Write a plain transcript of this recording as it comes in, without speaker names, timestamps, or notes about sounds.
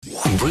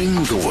Bring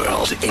the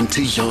world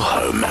into your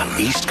home.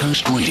 East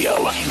Coast Radio,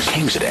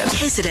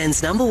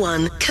 KZN's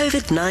 #1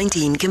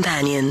 COVID-19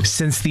 companion.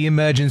 Since the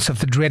emergence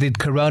of the dreaded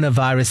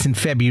coronavirus in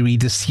February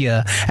this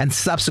year and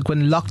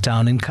subsequent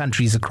lockdown in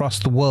countries across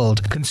the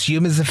world,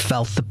 consumers have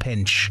felt the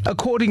pinch.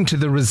 According to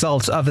the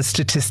results of a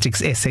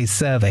Statistics SA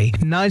survey,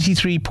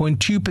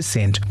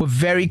 93.2% were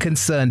very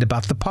concerned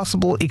about the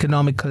possible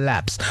economic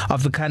collapse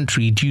of the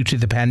country due to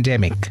the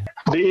pandemic.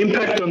 The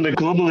impact on the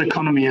global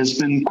economy has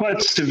been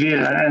quite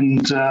severe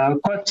and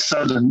quite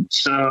sudden.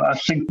 So I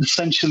think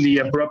essentially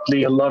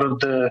abruptly a lot of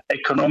the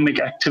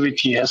economic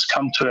activity has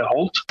come to a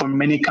halt for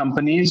many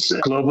companies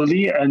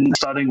globally, and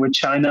starting with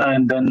China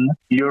and then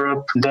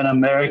Europe, then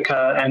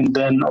America, and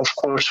then of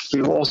course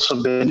we've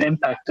also been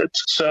impacted.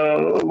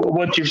 So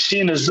what you've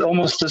seen is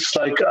almost this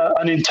like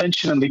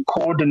unintentionally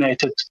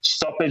coordinated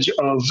stoppage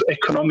of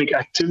economic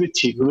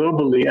activity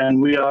globally,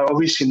 and we are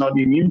obviously not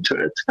immune to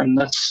it. And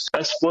that's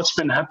what's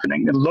been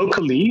happening. And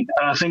locally,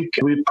 I think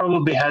we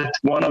probably had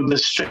one of the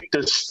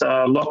strictest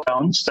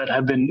lockdowns that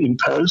have been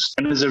imposed.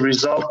 And as a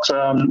result,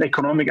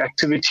 economic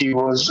activity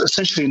was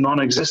essentially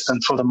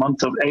non-existent for the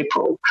month of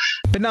April.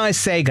 Binay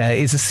Sega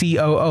is a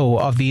COO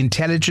of the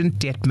Intelligent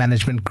Debt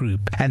Management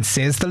Group and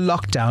says the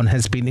lockdown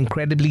has been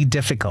incredibly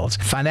difficult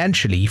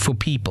financially for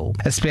people,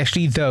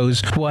 especially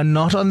those who are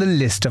not on the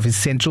list of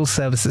essential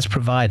services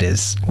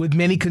providers, with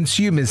many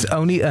consumers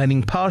only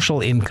earning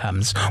partial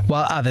incomes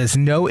while others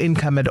no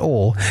income at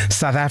all.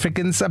 South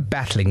Africans are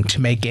battling to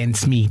make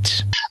ends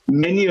meet.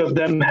 Many of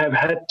them have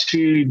had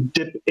to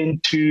dip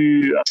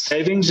into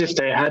savings if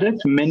they had it.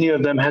 Many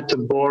of them had to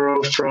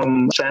borrow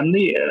from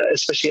family,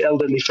 especially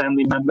elderly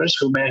family members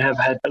who may have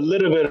had a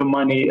little bit of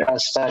money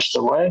stashed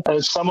away.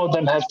 Some of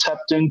them have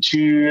tapped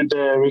into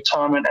the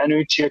retirement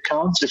annuity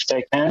accounts if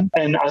they can.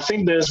 And I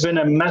think there's been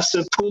a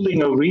massive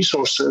pooling of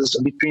resources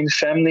between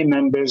family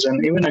members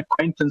and even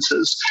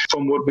acquaintances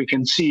from what we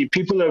can see.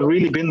 People have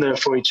really been there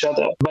for each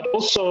other. But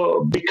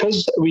also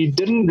because we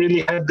didn't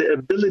really have the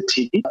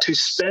ability to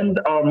spend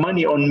our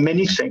money on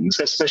many things,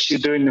 especially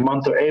during the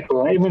month of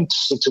April, and even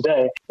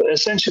today.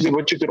 Essentially,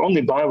 what you could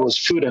only buy was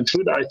food and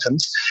food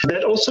items.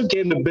 That also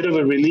gave a bit of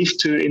a relief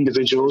to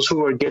individuals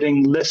who are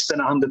getting less than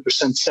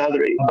 100%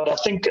 salary. But I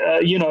think,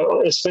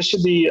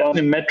 especially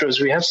in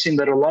metros, we have seen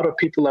that a lot of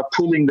people are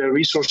pooling their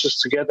resources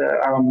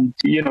together,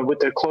 with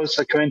their close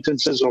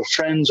acquaintances or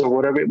friends or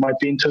whatever it might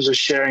be in terms of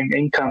sharing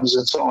incomes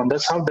and so on.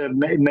 That's how they've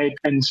made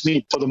ends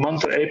meet for the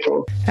month of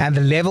April. And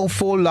the level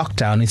 4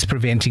 lockdown is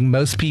preventing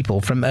most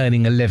people from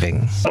earning a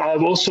living.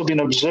 I've also been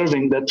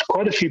observing that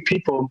quite a few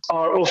people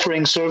are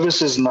offering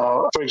services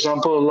now. For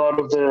example, a lot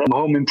of the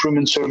home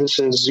improvement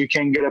services, you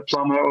can get a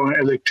plumber or an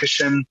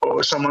electrician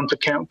or someone to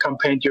come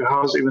paint your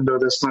house, even though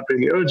that's not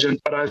really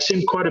urgent. But I've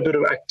seen quite a bit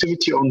of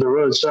activity on the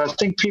road. So I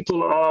think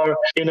people are,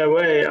 in a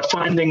way,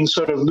 finding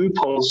sort of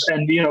loopholes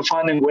and,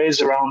 finding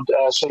ways around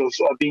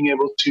being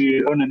able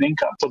to earn an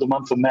income for the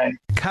month of May.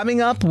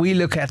 Coming up, we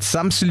look at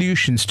some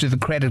solutions to the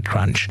credit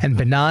crunch, and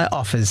Binay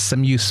offers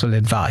some useful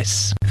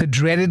advice. The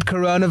dreaded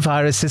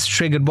coronavirus has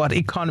triggered what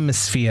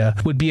economists fear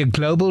would be a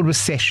global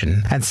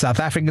recession, and South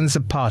Africans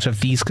are part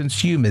of these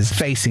consumers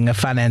facing a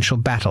financial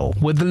battle.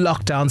 With the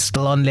lockdown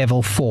still on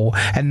level 4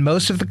 and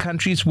most of the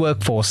country's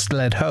workforce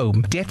still at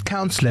home, debt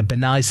counsellor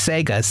Binay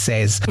Sega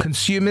says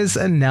consumers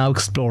are now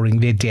exploring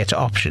their debt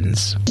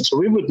options. So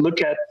we would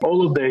look at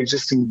all of their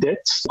existing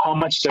debts, how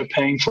much they're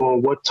paying for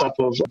what type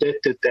of debt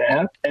that they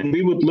have, and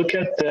we would look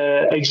at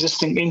the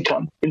existing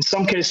income. In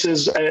some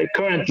cases,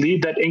 currently,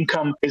 that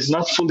income is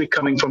not fully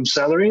coming from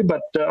salary,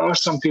 but there are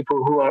some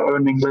people who are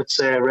earning, let's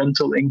say, a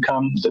rental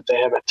income that they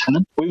have a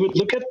tenant. We would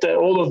look at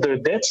all of their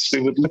debts.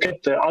 We would look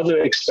at the other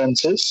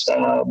expenses,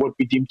 what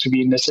we deem to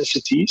be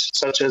necessities,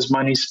 such as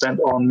money spent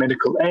on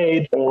medical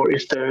aid, or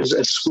if there's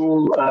a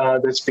school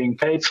that's being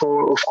paid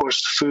for, of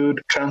course,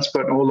 food,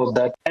 transport, all of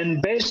that.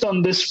 And based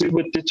on this, we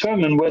would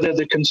determine whether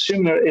the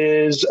consumer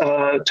is,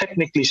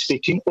 technically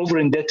speaking,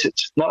 over-indebted.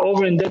 Now,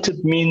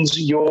 over-indebted means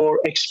your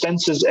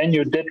expenses and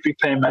your debt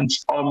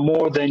repayments are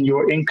more than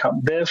your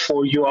income.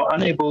 Therefore, you are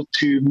unable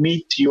to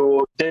meet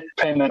your debt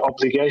payment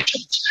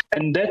obligations.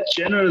 And that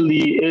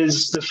generally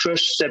is the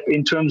first step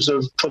in terms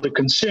of for the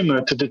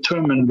consumer to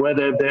determine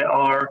whether they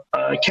are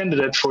a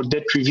candidate for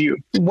debt review.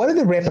 What are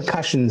the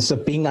repercussions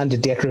of being under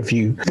debt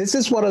review? This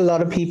is what a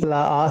lot of people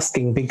are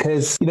asking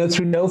because,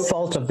 through no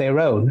fault of their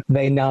own,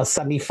 they now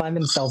suddenly find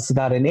themselves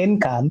without an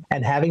income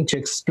and having to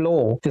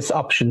explore this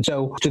option.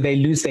 So do they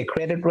lose their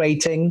credit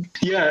rating?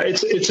 Yeah,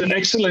 it's an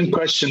excellent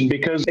question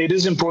because it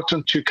is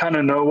important to kind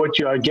of know what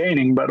you are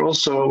gaining, but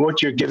also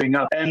what you're giving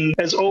up. And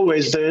as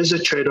always, there is a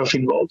trade-off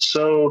involved.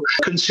 So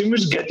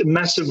consumers get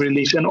massive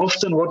relief. And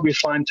often what we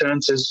find,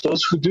 Terence, is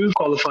those who do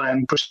qualify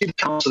and proceed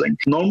counseling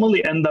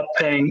normally end up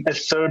paying a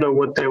third of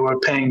what they were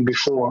paying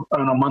before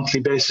on a monthly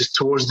basis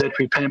towards debt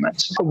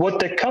repayments. What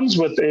that comes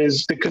with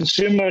is the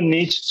consumer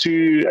needs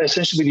to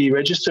essentially be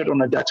registered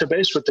on a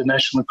database with the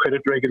National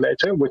Credit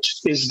Regulator,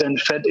 which is then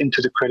fed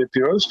into the credit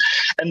bureaus.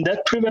 And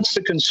that prevents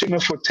the consumer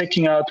from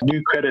taking out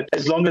new credit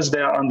as long as they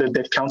are under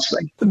debt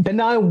counseling.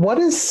 Benai, what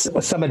is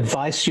some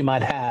advice you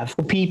might have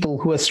for people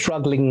who are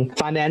struggling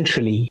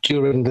financially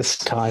during this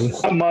time?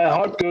 My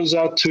heart goes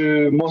out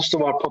to most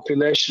of our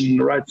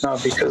population right now,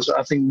 because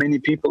I think many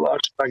people are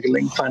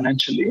struggling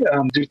financially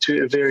due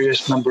to a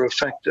various number of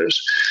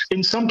factors.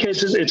 In some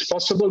cases, it's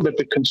possible that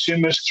the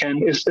consumers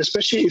can,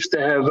 especially if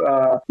they have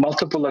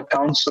multiple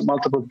accounts,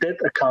 multiple debt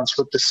accounts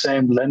with the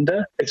same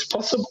lender, it's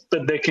possible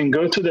that they can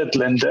go to that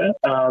lender,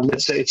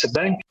 let's say it's a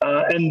bank,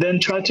 and then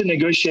try to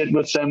negotiate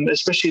with them,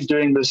 especially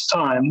during this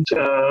time,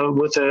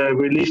 with a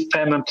relief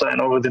payment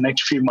plan over the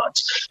next few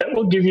months. That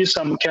will give you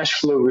some cash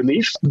flow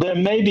relief. There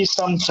may be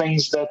some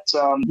things that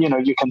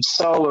you can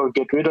sell or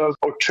get rid of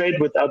or trade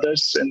with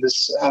others in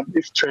this,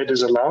 if trade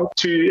is allowed,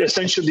 to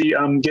essentially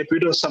get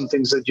rid of some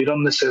things that you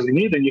don't necessarily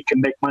need and you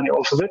can make money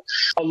off of it.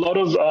 A lot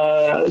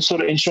of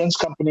sort of insurance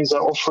companies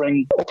are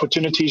offering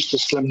opportunities to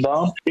slim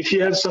down. If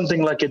you have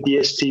something like a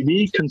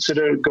DSTV,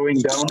 consider going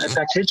down a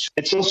package.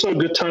 It's also a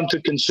good time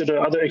to consider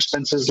other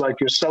expenses like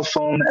your cell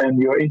phone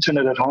and your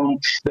internet at home.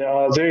 There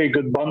are very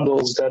good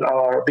bundles that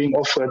are being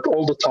offered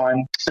all the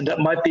time, and that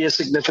might be a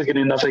significant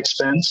enough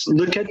expense.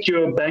 Look at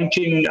your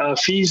banking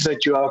fees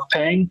that you are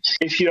paying.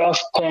 If you are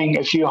paying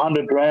a few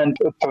 $100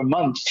 per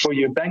month for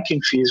your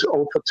banking fees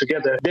all put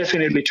together,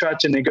 definitely try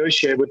to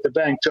negotiate with the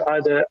bank to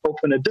either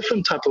open a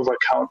different type of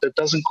account that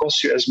doesn't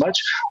cost you as much,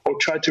 or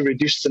try to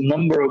reduce the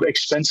number of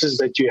expenses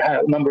that you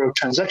have, number of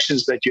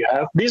transactions that you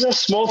have. These are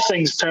small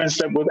things, Terence,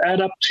 that would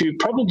add up to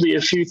probably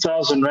a few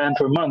 $1,000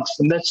 per month,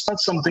 and that's not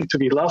something to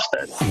be laughed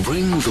at.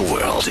 Bring the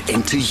world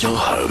into your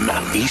home.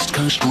 East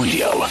Coast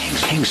Radio,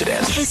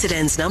 KZN's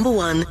KZN's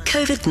 #1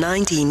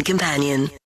 COVID-19 companion.